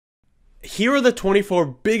here are the 24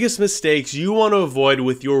 biggest mistakes you want to avoid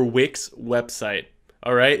with your Wix website.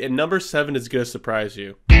 All right, and number 7 is going to surprise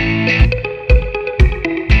you.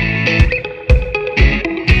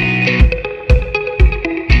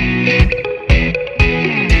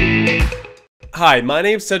 Hi, my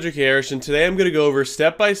name is Cedric Harris, and today I'm going to go over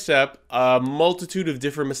step by step a multitude of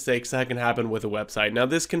different mistakes that can happen with a website. Now,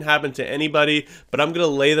 this can happen to anybody, but I'm going to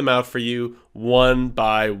lay them out for you one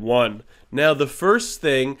by one. Now, the first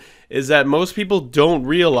thing is that most people don't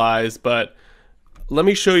realize, but let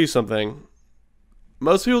me show you something.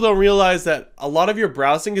 Most people don't realize that a lot of your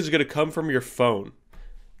browsing is going to come from your phone.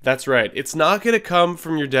 That's right. It's not going to come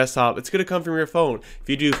from your desktop. It's going to come from your phone. If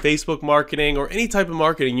you do Facebook marketing or any type of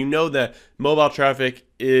marketing, you know that mobile traffic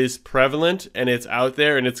is prevalent and it's out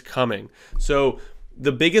there and it's coming. So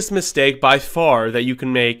the biggest mistake by far that you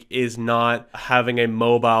can make is not having a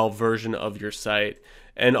mobile version of your site.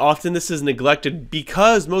 And often this is neglected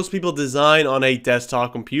because most people design on a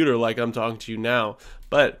desktop computer like I'm talking to you now.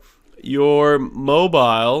 But your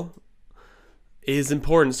mobile is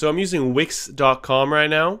important. So I'm using Wix.com right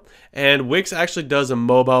now, and Wix actually does a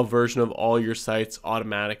mobile version of all your sites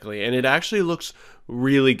automatically, and it actually looks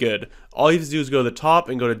really good. All you have to do is go to the top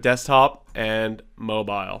and go to desktop and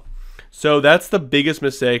mobile. So that's the biggest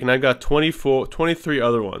mistake, and I've got 23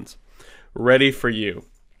 other ones ready for you.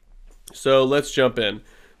 So let's jump in.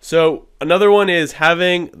 So another one is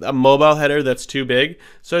having a mobile header that's too big.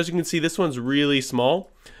 So as you can see, this one's really small,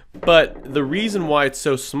 but the reason why it's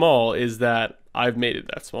so small is that I've made it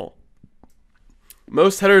that small.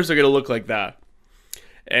 Most headers are going to look like that.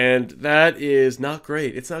 And that is not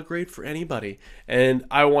great. It's not great for anybody. And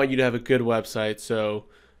I want you to have a good website. So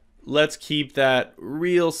let's keep that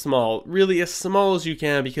real small. Really as small as you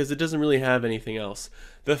can because it doesn't really have anything else.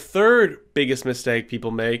 The third biggest mistake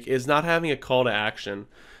people make is not having a call to action.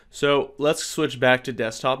 So let's switch back to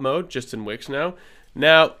desktop mode just in Wix now.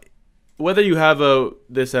 Now, whether you have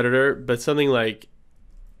this editor, but something like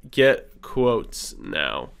get quotes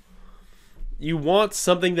now. You want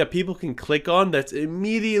something that people can click on that's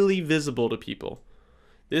immediately visible to people.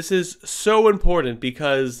 This is so important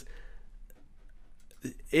because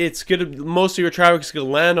most of your traffic is gonna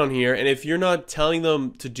land on here, and if you're not telling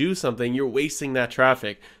them to do something, you're wasting that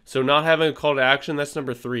traffic. So not having a call to action, that's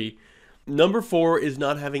number 3. Number 4 is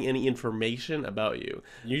not having any information about you.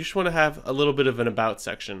 You just want to have a little bit of an about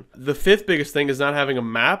section. The 5th biggest thing is not having a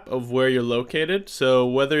map of where you're located. So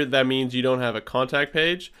whether that means you don't have a contact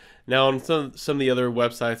page. Now on some of the other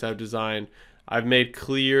websites I've designed, I've made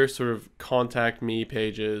clear sort of contact me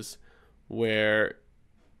pages where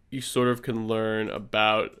you sort of can learn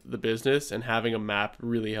about the business, and having a map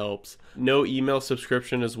really helps. No email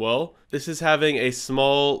subscription as well. This is having a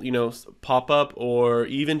small, pop-up or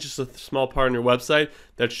even just a small part on your website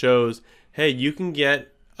that shows, hey, you can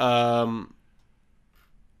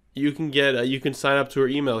sign up to our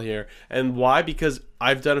email here. And why? Because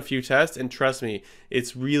I've done a few tests, and trust me,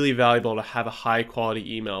 it's really valuable to have a high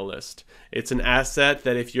quality email list. It's an asset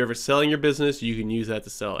that if you're ever selling your business, you can use that to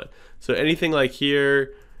sell it. So anything like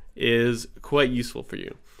here is quite useful for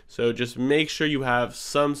you. So just make sure you have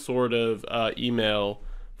some sort of email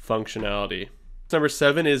functionality. Number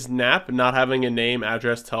 7 is NAP, not having a name,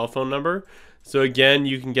 address, telephone number. So again,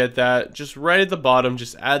 you can get that just right at the bottom.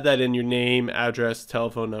 Just add that in, your name, address,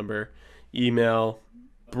 telephone number, email.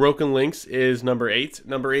 Broken links is number 8.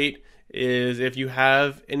 Number 8 is if you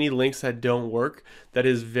have any links that don't work,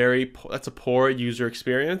 that's a poor user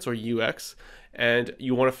experience or UX, and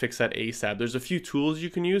you want to fix that ASAP. There's a few tools you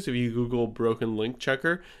can use if you Google broken link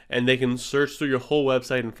checker, and they can search through your whole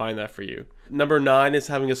website and find that for you. Number 9 is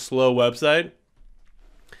having a slow website.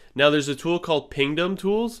 Now there's a tool called Pingdom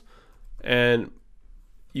Tools, and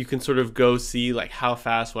you can sort of go see like how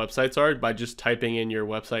fast websites are by just typing in your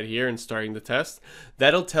website here and starting the test.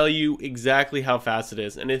 That'll tell you exactly how fast it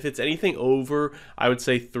is. And if it's anything over, I would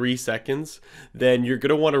say 3 seconds, then you're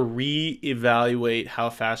going to want to re-evaluate how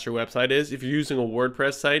fast your website is. If you're using a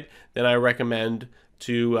WordPress site, then I recommend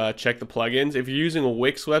to check the plugins. If you're using a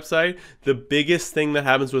Wix website, the biggest thing that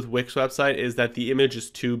happens with Wix website is that the image is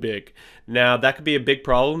too big. Now that could be a big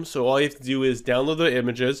problem, so all you have to do is download the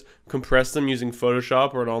images, compress them using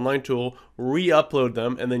Photoshop or an online tool, re-upload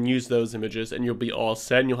them, and then use those images, and you'll be all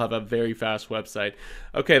set, and you'll have a very fast website.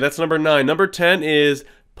 Okay, that's number 9. Number 10 is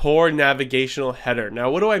poor navigational header. Now,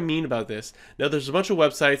 what do I mean about this? Now, there's a bunch of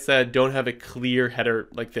websites that don't have a clear header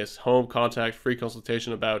like this: home, contact, free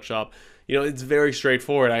consultation, about, shop. It's very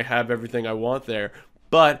straightforward. I have everything I want there.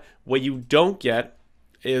 But what you don't get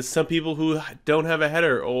is some people who don't have a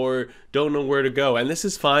header or don't know where to go. And this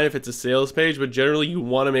is fine if it's a sales page, but generally you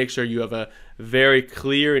want to make sure you have a very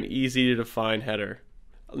clear and easy to define header.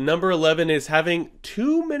 Number 11 is having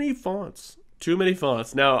too many fonts. Too many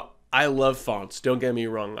fonts. Now, I love fonts. Don't get me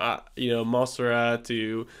wrong. Montserrat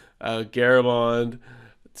to Garibond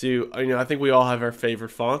to, I think we all have our favorite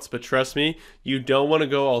fonts, but trust me, you don't want to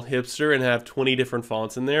go all hipster and have 20 different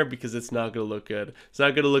fonts in there because it's not going to look good. It's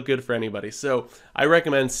not going to look good for anybody. So I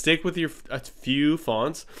recommend stick with a few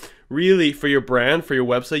fonts. Really, for your brand, for your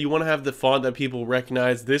website, you want to have the font that people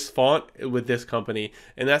recognize, this font with this company.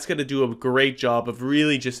 And that's going to do a great job of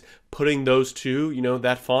really just putting those two,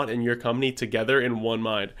 that font and your company together in one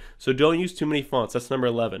mind. So don't use too many fonts. That's number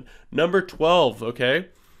 11. Number 12, okay?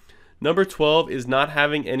 Number 12 is not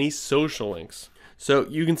having any social links. So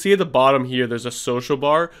you can see at the bottom here, there's a social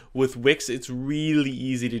bar. With Wix, it's really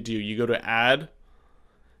easy to do. You go to add,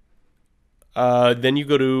 then you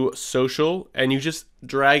go to social, and you just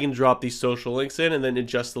drag and drop these social links in and then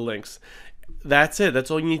adjust the links. That's it. That's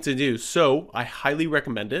all you need to do. So I highly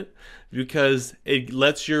recommend it because it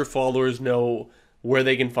lets your followers know where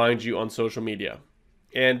they can find you on social media.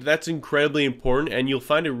 And that's incredibly important, and you'll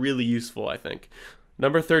find it really useful, I think.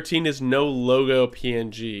 Number 13 is no logo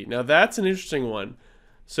PNG. Now that's an interesting one.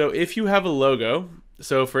 So if you have a logo,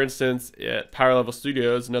 so for instance, at Power Level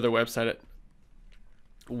Studios, another website,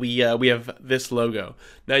 we have this logo.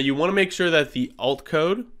 Now you want to make sure that the alt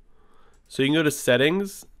code, so you can go to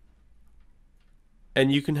settings,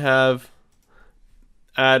 and you can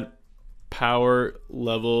add Power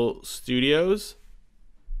Level Studios,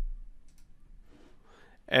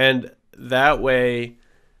 and that way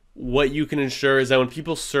what you can ensure is that when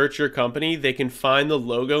people search your company, they can find the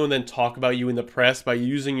logo and then talk about you in the press by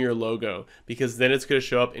using your logo, because then it's going to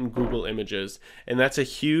show up in Google Images. And that's a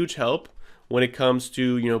huge help when it comes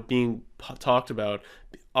to, being talked about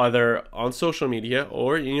either on social media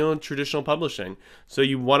or, in traditional publishing. So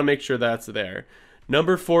you want to make sure that's there.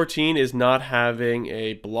 Number 14 is not having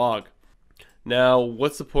a blog. Now,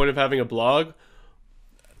 what's the point of having a blog?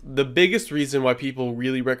 The biggest reason why people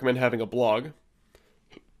really recommend having a blog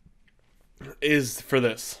is for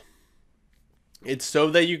this. It's so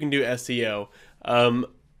that you can do SEO.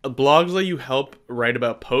 Blogs let you help write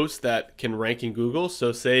about posts that can rank in Google.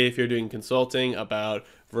 So say if you're doing consulting about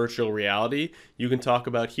virtual reality, you can talk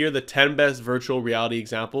about here the 10 best virtual reality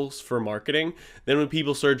examples for marketing. Then when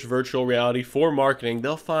people search virtual reality for marketing,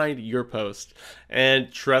 they'll find your post.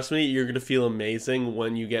 And trust me, you're going to feel amazing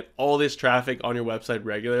when you get all this traffic on your website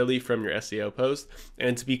regularly from your SEO post. And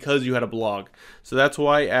it's because you had a blog. So that's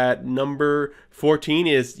why at number 14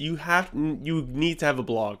 is you need to have a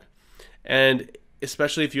blog. And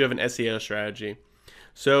especially if you have an SEO strategy.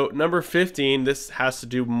 So number 15, this has to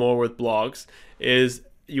do more with blogs, is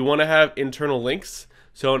you want to have internal links.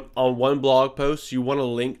 So on one blog post, you want to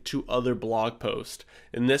link to other blog posts.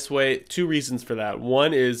 In this way, two reasons for that.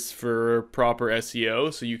 One is for proper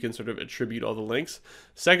SEO, so you can sort of attribute all the links.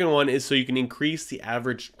 Second one is so you can increase the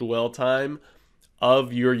average dwell time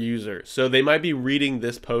of your user. So they might be reading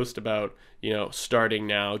this post about, starting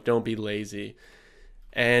now, don't be lazy.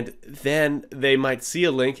 And then they might see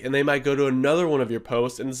a link and they might go to another one of your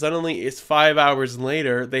posts, and suddenly it's 5 hours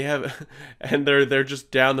later they're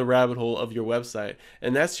just down the rabbit hole of your website.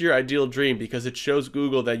 And that's your ideal dream, because it shows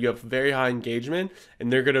Google that you have very high engagement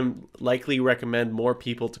and they're going to likely recommend more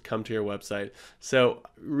people to come to your website. So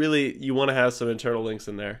really, you want to have some internal links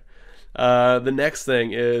in there. The next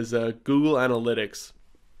thing is Google Analytics.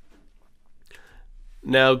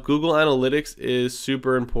 Now, Google Analytics is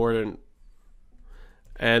super important.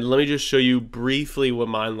 And let me just show you briefly what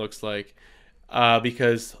mine looks like,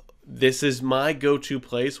 because this is my go-to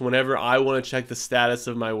place whenever I want to check the status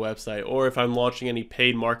of my website, or if I'm launching any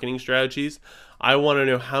paid marketing strategies. I want to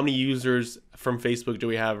know how many users from Facebook do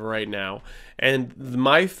we have right now. And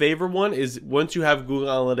my favorite one is once you have Google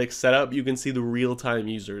Analytics set up, you can see the real-time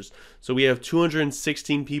users. So we have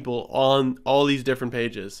 216 people on all these different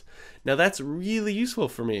pages. Now that's really useful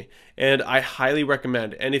for me, and I highly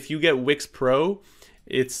recommend. And if you get Wix Pro,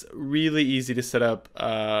 it's really easy to set up.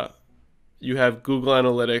 You have Google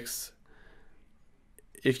Analytics.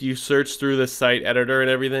 If you search through the site editor and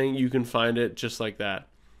everything, you can find it just like that.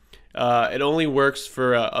 It only works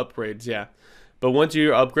for upgrades, yeah. But once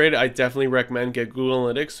you upgrade, I definitely recommend get Google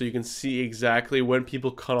Analytics so you can see exactly when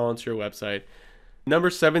people come onto your website. Number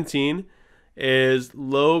 17 is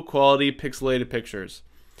low quality pixelated pictures.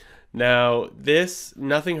 Now, this,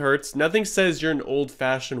 nothing hurts. Nothing says you're an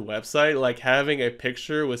old-fashioned website like having a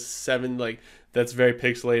picture with that's very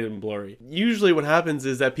pixelated and blurry. Usually what happens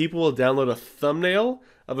is that people will download a thumbnail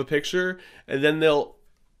of a picture and then they'll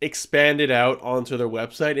expand it out onto their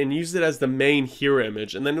website and use it as the main hero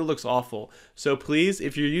image, and then it looks awful. So please,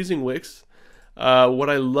 if you're using Wix, what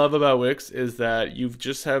I love about Wix is that you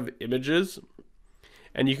just have images,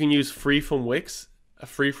 and you can use free from Wix,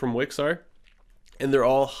 sorry. And they're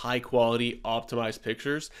all high quality optimized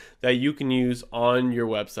pictures that you can use on your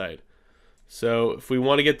website. So if we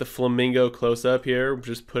want to get the flamingo close up here,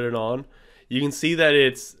 just put it on. You can see that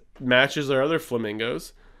it matches our other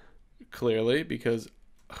flamingos clearly, because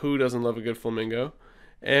who doesn't love a good flamingo?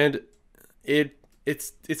 And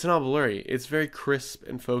it's not blurry. It's very crisp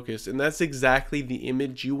and focused, and that's exactly the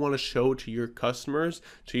image you want to show to your customers,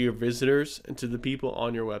 to your visitors, and to the people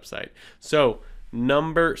on your website. So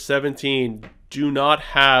number 17, do not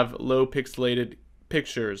have low pixelated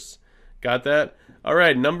pictures. Got that? All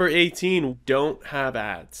right, number 18, don't have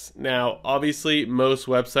ads. Now, obviously, most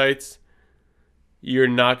websites, you're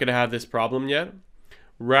not going to have this problem yet.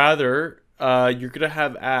 Rather, you're going to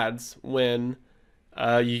have ads when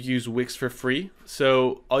you use Wix for free.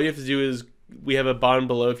 So all you have to do is, we have a button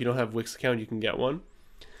below. If you don't have a Wix account, you can get one.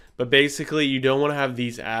 But basically, you don't want to have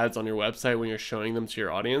these ads on your website when you're showing them to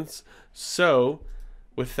your audience. So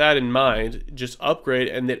with that in mind, just upgrade,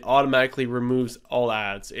 and it automatically removes all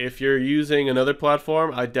ads. If you're using another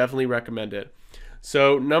platform, I definitely recommend it.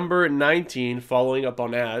 So number 19, following up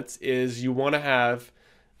on ads, is you want to have,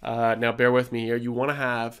 now bear with me here, you want to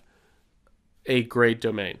have a great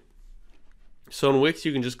domain. So in Wix,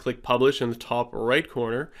 you can just click publish in the top right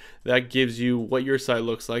corner. That gives you what your site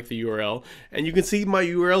looks like, the URL. And you can see my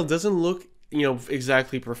URL doesn't look,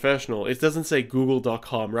 exactly professional. It doesn't say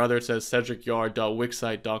google.com. Rather, it says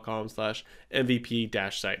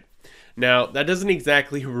cedricyard.wixsite.com/MVP-site. Now, that doesn't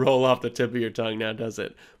exactly roll off the tip of your tongue now, does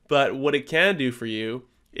it? But what it can do for you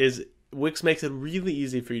is Wix makes it really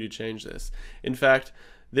easy for you to change this. In fact,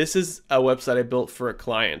 this is a website I built for a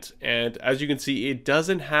client, and as you can see, it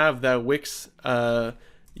doesn't have that Wix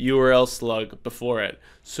URL slug before it.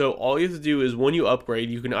 So all you have to do is, when you upgrade,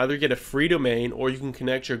 you can either get a free domain, or you can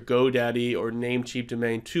connect your GoDaddy or Namecheap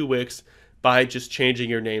domain to Wix by just changing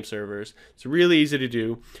your name servers. It's really easy to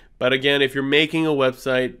do. But again, if you're making a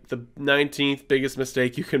website, the 19th biggest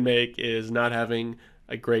mistake you can make is not having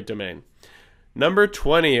a great domain. Number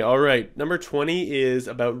 20, all right, number 20 is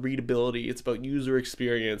about readability. It's about user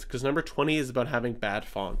experience, because number 20 is about having bad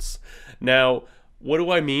fonts. Now, what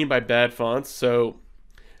do I mean by bad fonts? So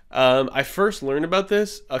I first learned about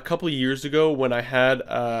this a couple years ago when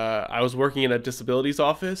I was working in a disabilities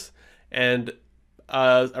office, and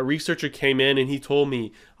a researcher came in and he told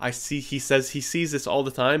me, he says he sees this all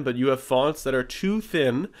the time, but you have fonts that are too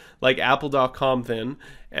thin, like apple.com thin,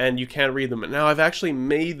 and you can't read them. Now, I've actually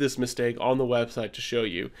made this mistake on the website to show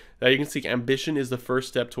you that. You can see ambition is the first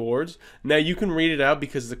step towards. Now, you can read it out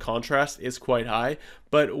because the contrast is quite high,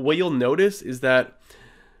 but what you'll notice is that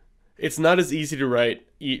it's not as easy to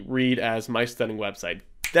read as My Stunning Website.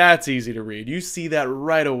 That's easy to read. You see that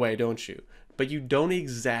right away, don't you? But you don't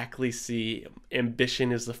exactly see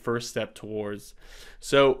ambition is the first step towards.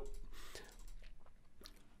 So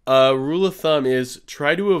rule of thumb is,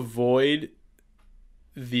 try to avoid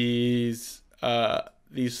these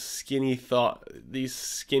skinny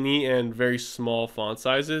and very small font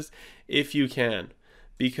sizes if you can,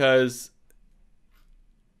 because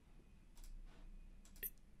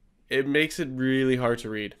it makes it really hard to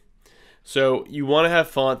read. So you want to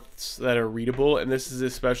have fonts that are readable, and this is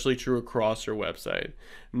especially true across your website.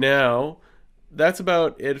 Now, that's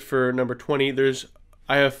about it for number 20.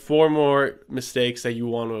 I have 4 more mistakes that you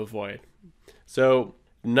want to avoid. So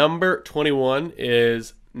number 21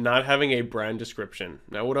 is not having a brand description.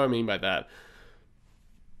 Now, what do I mean by that?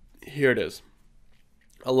 Here it is.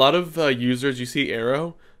 A lot of users, you see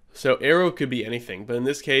Arrow. So Arrow could be anything, but in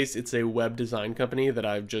this case, it's a web design company that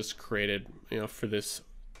I've just created, for this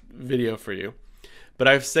video for you. But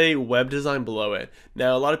I say web design below it.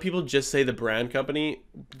 Now, a lot of people just say the brand company,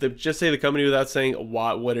 just say the company without saying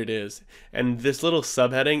what it is. And this little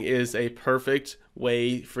subheading is a perfect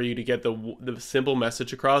way for you to get the simple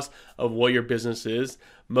message across of what your business is.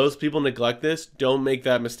 Most people neglect this. Don't make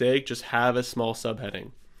that mistake. Just have a small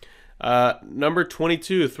subheading. Number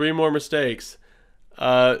 22, 3 more mistakes.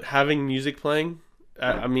 Having music playing.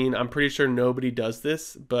 I mean, I'm pretty sure nobody does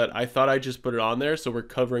this, but I thought I'd just put it on there so we're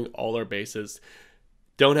covering all our bases.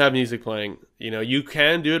 Don't have music playing. You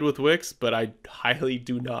can do it with Wix, but I highly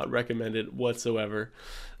do not recommend it whatsoever.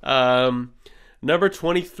 Number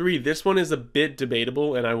 23, this one is a bit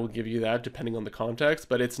debatable, and I will give you that depending on the context,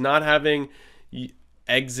 but it's not having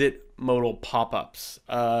exit modal pop-ups.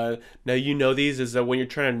 Now, these is that when you're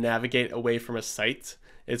trying to navigate away from a site,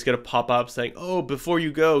 it's going to pop up saying, oh, before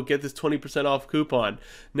you go, get this 20% off coupon.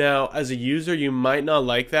 Now, as a user, you might not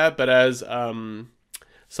like that, but as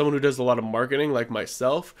someone who does a lot of marketing like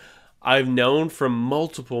myself, I've known from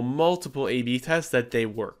multiple A/B tests that they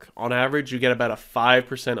work. On average, you get about a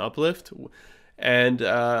 5% uplift. and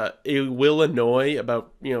it will annoy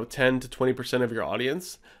about 10 to 20% of your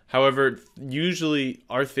audience. However, usually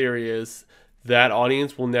our theory is that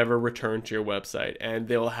audience will never return to your website and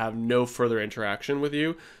they'll have no further interaction with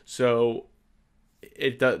you. So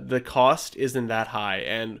the cost isn't that high,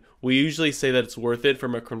 and we usually say that it's worth it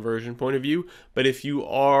from a conversion point of view. But if you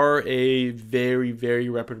are a very, very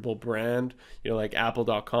reputable brand, like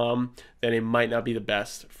apple.com, then it might not be the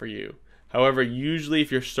best for you. However, usually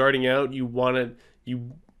if you're starting out, you want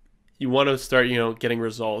to start getting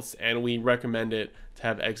results, and we recommend it to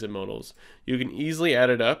have exit modals. You can easily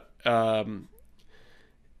add it up.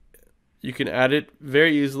 You can add it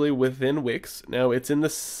very easily within Wix. Now it's in the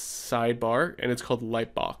sidebar and it's called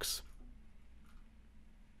Lightbox.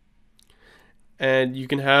 And you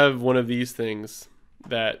can have one of these things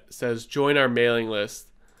that says join our mailing list,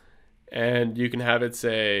 and you can have it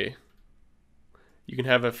say, you can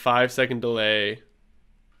have a 5-second delay,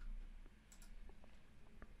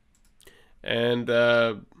 and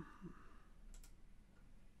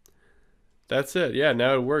that's it. Yeah,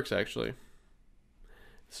 now it works actually.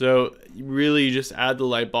 So really you just add the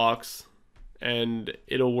Lightbox and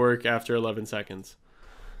it'll work after 11 seconds.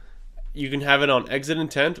 You can have it on exit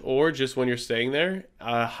intent or just when you're staying there.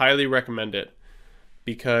 I highly recommend it,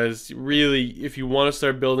 because really, if you want to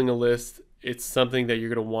start building a list, it's something that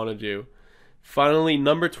you're going to want to do. Finally,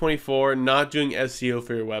 number 24, not doing SEO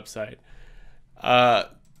for your website.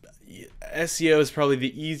 SEO is probably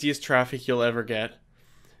the easiest traffic you'll ever get.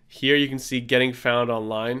 Here you can see getting found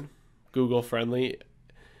online, Google friendly.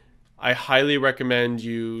 I highly recommend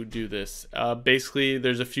you do this. Basically,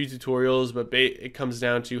 there's a few tutorials, but it comes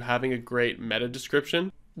down to having a great meta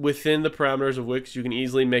description. Within the parameters of Wix, you can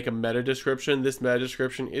easily make a meta description. This meta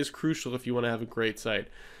description is crucial if you want to have a great site.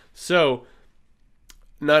 So,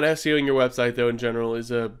 not SEOing your website, though, in general, is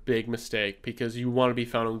a big mistake, because you want to be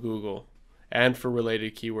found on Google and for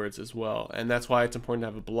related keywords as well. And that's why it's important to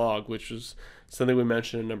have a blog, which is something we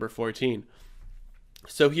mentioned in number 14.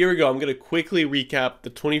 So here we go. I'm going to quickly recap the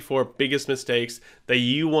 24 biggest mistakes that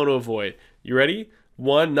you want to avoid. You ready?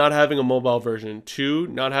 1, not having a mobile version. 2,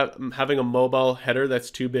 not having a mobile header that's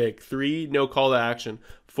too big. 3, no call to action.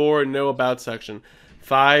 4, no about section.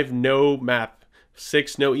 5, no map.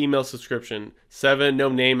 6, no email subscription. 7, no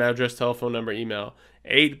name, address, telephone number, email.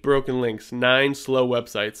 8, broken links. 9, slow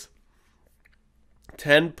websites.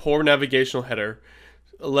 10, poor navigational header.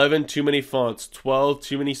 11, too many fonts. 12,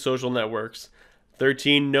 too many social networks.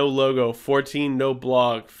 13, no logo. 14, no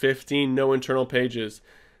blog. 15, no internal pages.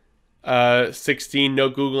 16, no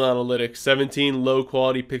Google Analytics. 17, low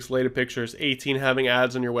quality pixelated pictures. 18, having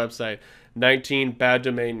ads on your website. 19, bad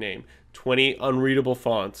domain name. 20, unreadable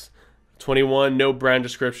fonts. 21, no brand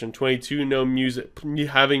description. 22, no music,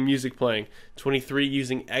 having music playing. 23,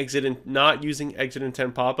 not using exit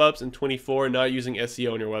intent pop-ups. And 24, not using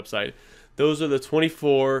SEO on your website. Those are the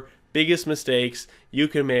 24 biggest mistakes you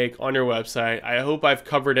can make on your website. I hope I've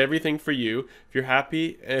covered everything for you. If you're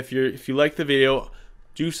happy, if you like the video,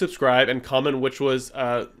 do subscribe and comment which was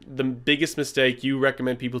the biggest mistake you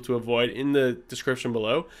recommend people to avoid in the description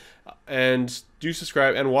below. And do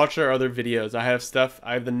subscribe and watch our other videos. I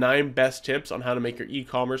have the 9 best tips on how to make your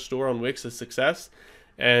e-commerce store on Wix a success.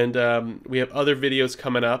 And we have other videos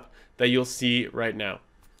coming up that you'll see right now.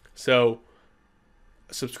 So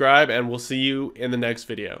subscribe, and we'll see you in the next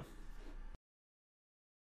video.